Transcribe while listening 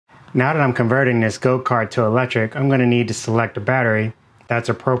Now that I'm converting this go-kart to electric, I'm going to need to select a battery that's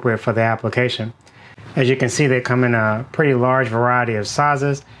appropriate for the application. As you can see, they come in a pretty large variety of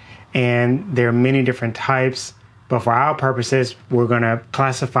sizes, and there are many different types, but for our purposes, we're going to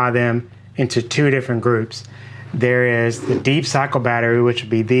classify them into two different groups. There is the deep cycle battery, which would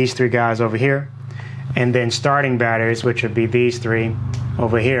be these three guys over here, and then starting batteries, which would be these three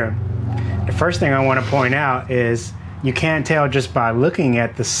over here. The first thing I want to point out is you can't tell just by looking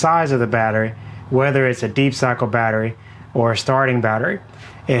at the size of the battery whether it's a deep cycle battery or a starting battery.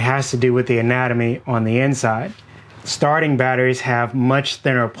 It has to do with the anatomy on the inside. Starting batteries have much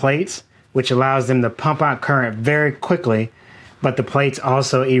thinner plates, which allows them to pump out current very quickly, but the plates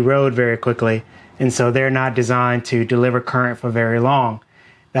also erode very quickly, and so they're not designed to deliver current for very long.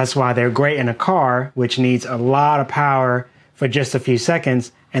 That's why they're great in a car, which needs a lot of power for just a few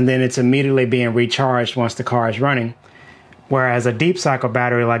seconds, and then it's immediately being recharged once the car is running. Whereas a deep cycle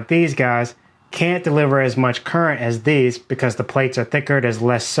battery like these guys can't deliver as much current as these because the plates are thicker, there's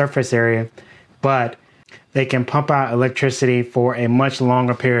less surface area, but they can pump out electricity for a much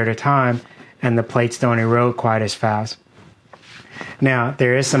longer period of time, and the plates don't erode quite as fast. Now,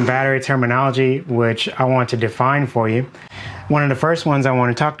 there is some battery terminology which I want to define for you. One of the first ones I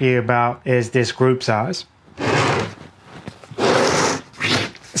want to talk to you about is this group size.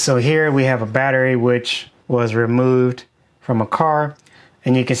 So here we have a battery which was removed from a car,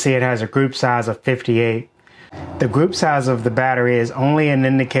 and you can see it has a group size of 58. The group size of the battery is only an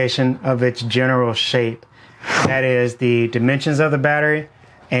indication of its general shape. That is the dimensions of the battery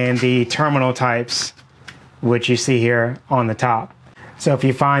and the terminal types, which you see here on the top. So if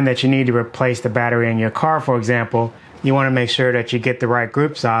you find that you need to replace the battery in your car, for example, you want to make sure that you get the right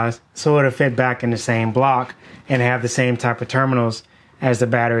group size so it'll fit back in the same block and have the same type of terminals as the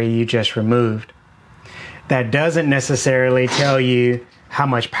battery you just removed. That doesn't necessarily tell you how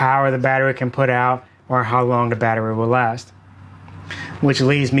much power the battery can put out or how long the battery will last. Which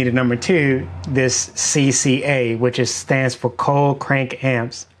leads me to number 2, this CCA, which stands for cold crank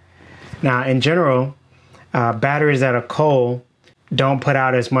amps. Now, in general, batteries that are cold don't put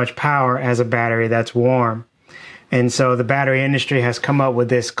out as much power as a battery that's warm. And so the battery industry has come up with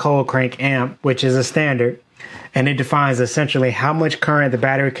this cold crank amp, which is a standard, and it defines essentially how much current the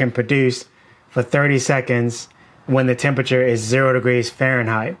battery can produce for 30 seconds when the temperature is 0 degrees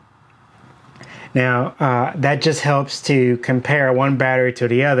Fahrenheit. Now, that just helps to compare one battery to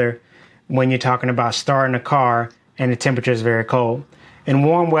the other when you're talking about starting a car and the temperature is very cold. In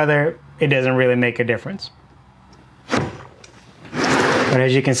warm weather, it doesn't really make a difference. But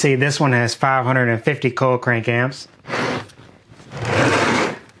as you can see, this one has 550 cold crank amps.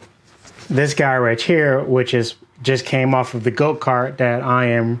 This guy right here, which is just came off of the go-kart that I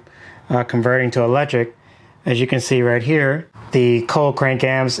am converting to electric, as you can see right here, the cold crank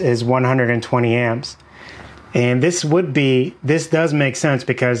amps is 120 amps. And this does make sense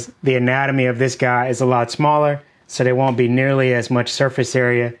because the anatomy of this guy is a lot smaller, so there won't be nearly as much surface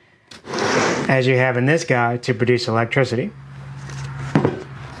area as you have in this guy to produce electricity.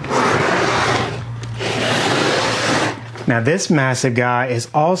 Now this massive guy is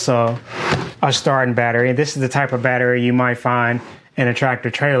also a starting battery. This is the type of battery you might find in a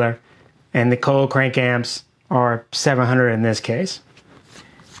tractor trailer, and the cold crank amps are 700 in this case.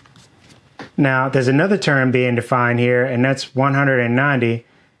 Now there's another term being defined here, and that's 190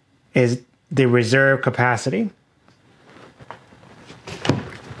 is the reserve capacity.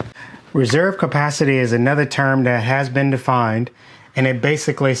 Reserve capacity is another term that has been defined, and it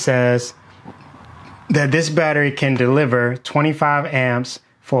basically says that this battery can deliver 25 amps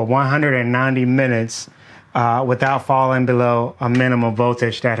for 190 minutes without falling below a minimum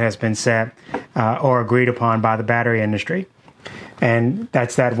voltage that has been set or agreed upon by the battery industry. And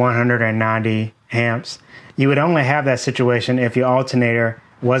that's that 190 amps. You would only have that situation if your alternator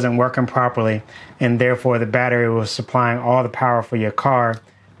wasn't working properly, and therefore the battery was supplying all the power for your car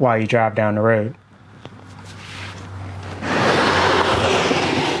while you drive down the road.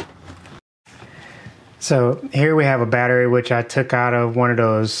 So here we have a battery which I took out of one of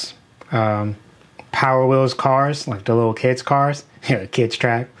those Power Wheels cars, like the little kids cars, kids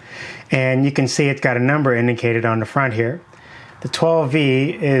track. And you can see it's got a number indicated on the front here. The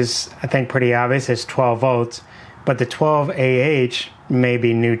 12V is, I think, pretty obvious. It's 12 volts. But the 12AH may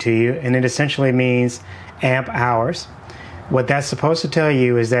be new to you, and it essentially means amp hours. What that's supposed to tell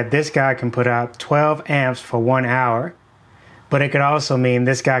you is that this guy can put out 12 amps for 1 hour, but it could also mean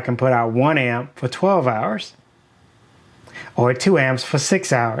this guy can put out 1 amp for 12 hours, or 2 amps for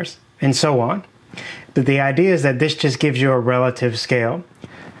 6 hours, and so on. But the idea is that this just gives you a relative scale.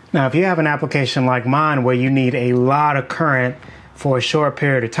 Now, if you have an application like mine where you need a lot of current for a short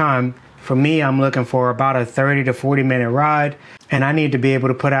period of time. For me, I'm looking for about a 30 to 40 minute ride, and I need to be able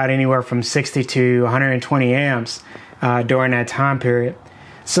to put out anywhere from 60 to 120 amps during that time period.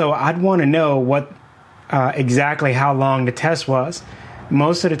 So I'd want to know what exactly how long the test was.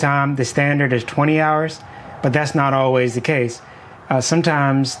 Most of the time, the standard is 20 hours, but that's not always the case.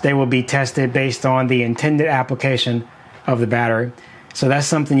 Sometimes they will be tested based on the intended application of the battery. So that's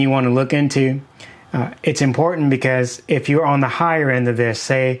something you want to look into. It's important because if you're on the higher end of this,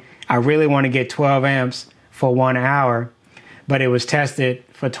 say I really want to get 12 amps for 1 hour, but it was tested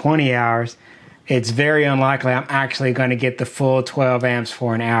for 20 hours, it's very unlikely I'm actually going to get the full 12 amps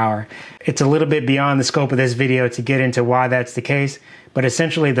for an hour. It's a little bit beyond the scope of this video to get into why that's the case, but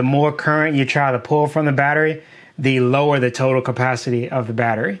essentially the more current you try to pull from the battery, the lower the total capacity of the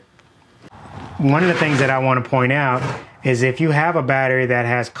battery. One of the things that I want to point out is if you have a battery that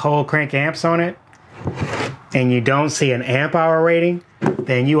has cold crank amps on it and you don't see an amp hour rating,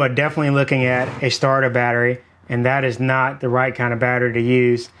 then you are definitely looking at a starter battery, and that is not the right kind of battery to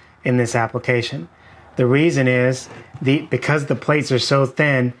use in this application. The reason is because the plates are so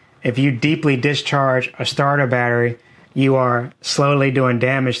thin, if you deeply discharge a starter battery, you are slowly doing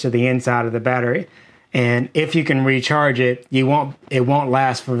damage to the inside of the battery. And if you can recharge it, it won't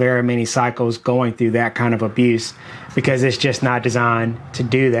last for very many cycles going through that kind of abuse, because it's just not designed to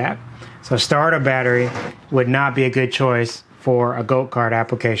do that. So starter battery would not be a good choice for a goat kart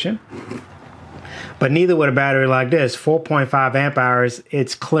application. But neither would a battery like this. 4.5 amp hours,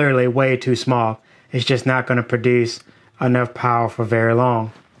 it's clearly way too small. It's just not going to produce enough power for very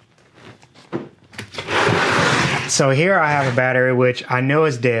long. So here I have a battery which I know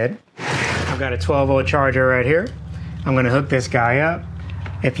is dead. I've got a 12-volt charger right here. I'm going to hook this guy up.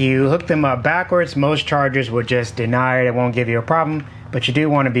 If you hook them up backwards, most chargers will just deny it. It won't give you a problem, but you do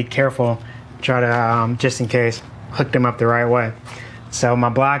want to be careful. Try to, just in case, hook them up the right way. So my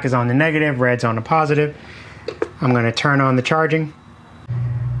black is on the negative, red's on the positive. I'm going to turn on the charging.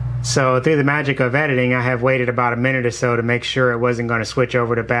 So through the magic of editing, I have waited about a minute or so to make sure it wasn't going to switch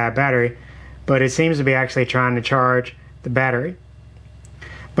over to bad battery, but it seems to be actually trying to charge the battery.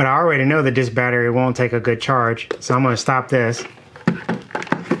 But I already know that this battery won't take a good charge, so I'm going to stop this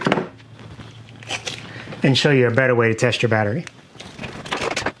and show you a better way to test your battery.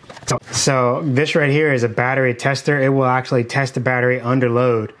 So this right here is a battery tester. It will actually test the battery under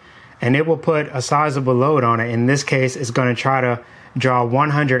load, and it will put a sizable load on it. In this case, it's going to try to draw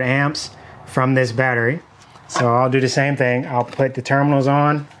 100 amps from this battery. So I'll do the same thing. I'll put the terminals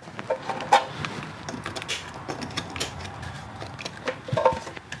on.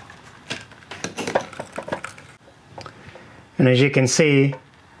 And as you can see,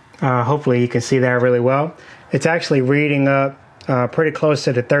 hopefully you can see that really well. It's actually reading up pretty close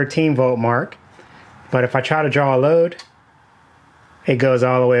to the 13-volt mark. But if I try to draw a load, it goes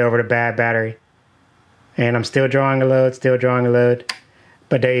all the way over to bad battery. And I'm still drawing a load, still drawing a load.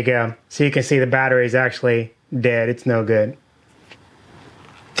 But there you go. So you can see the battery is actually dead. It's no good.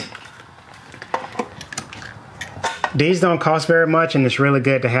 These don't cost very much, and it's really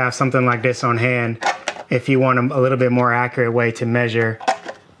good to have something like this on hand if you want a little bit more accurate way to measure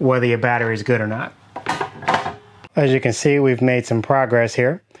whether your battery is good or not. As you can see, we've made some progress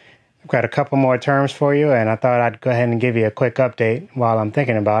here. I've got a couple more terms for you, and I thought I'd go ahead and give you a quick update while I'm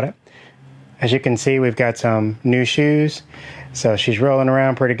thinking about it. As you can see, we've got some new shoes, so she's rolling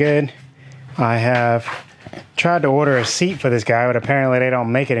around pretty good. I have tried to order a seat for this guy, but apparently they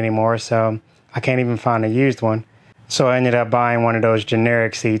don't make it anymore, so I can't even find a used one. So I ended up buying one of those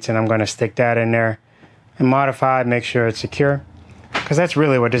generic seats, and I'm going to stick that in there and modify it, make sure it's secure, because that's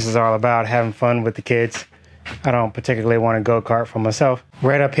really what this is all about, having fun with the kids. I don't particularly want a go-kart for myself.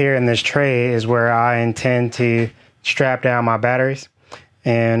 Right up here in this tray is where I intend to strap down my batteries.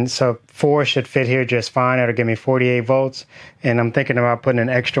 And so 4 should fit here just fine. It'll give me 48 volts. And I'm thinking about putting an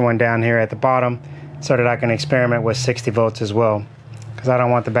extra one down here at the bottom so that I can experiment with 60 volts as well, because I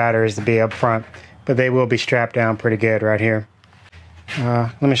don't want the batteries to be up front, but they will be strapped down pretty good right here.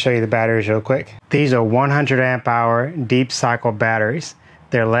 Let me show you the batteries real quick. These are 100 amp hour deep cycle batteries.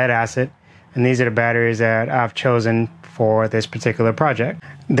 They're lead acid, and these are the batteries that I've chosen for this particular project.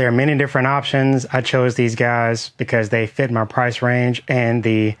 There are many different options. I chose these guys because they fit my price range and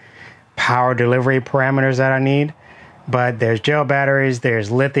the power delivery parameters that I need. But there's gel batteries,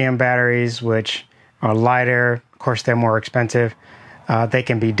 there's lithium batteries, which are lighter. Of course, they're more expensive. They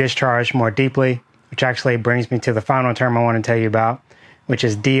can be discharged more deeply, which actually brings me to the final term I want to tell you about, which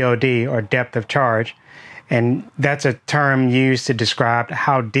is DOD, or depth of charge. And that's a term used to describe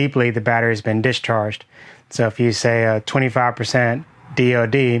how deeply the battery has been discharged. So if you say a 25%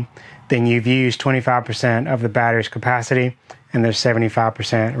 DOD, then you've used 25% of the battery's capacity, and there's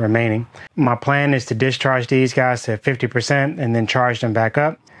 75% remaining. My plan is to discharge these guys to 50% and then charge them back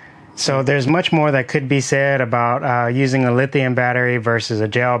up. So there's much more that could be said about using a lithium battery versus a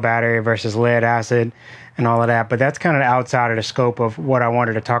gel battery versus lead acid and all of that, but that's kind of outside of the scope of what I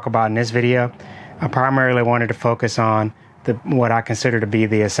wanted to talk about in this video. I primarily wanted to focus on what I consider to be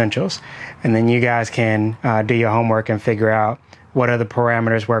the essentials, and then you guys can do your homework and figure out what other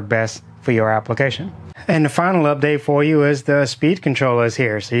parameters work best for your application. And the final update for you is the speed controller is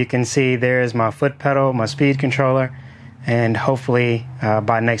here. So you can see there's my foot pedal, my speed controller, and hopefully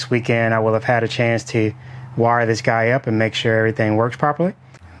by next weekend I will have had a chance to wire this guy up and make sure everything works properly.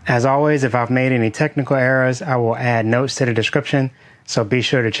 As always, if I've made any technical errors, I will add notes to the description, so be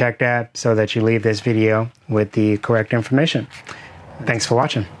sure to check that so that you leave this video with the correct information. Thanks for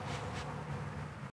watching.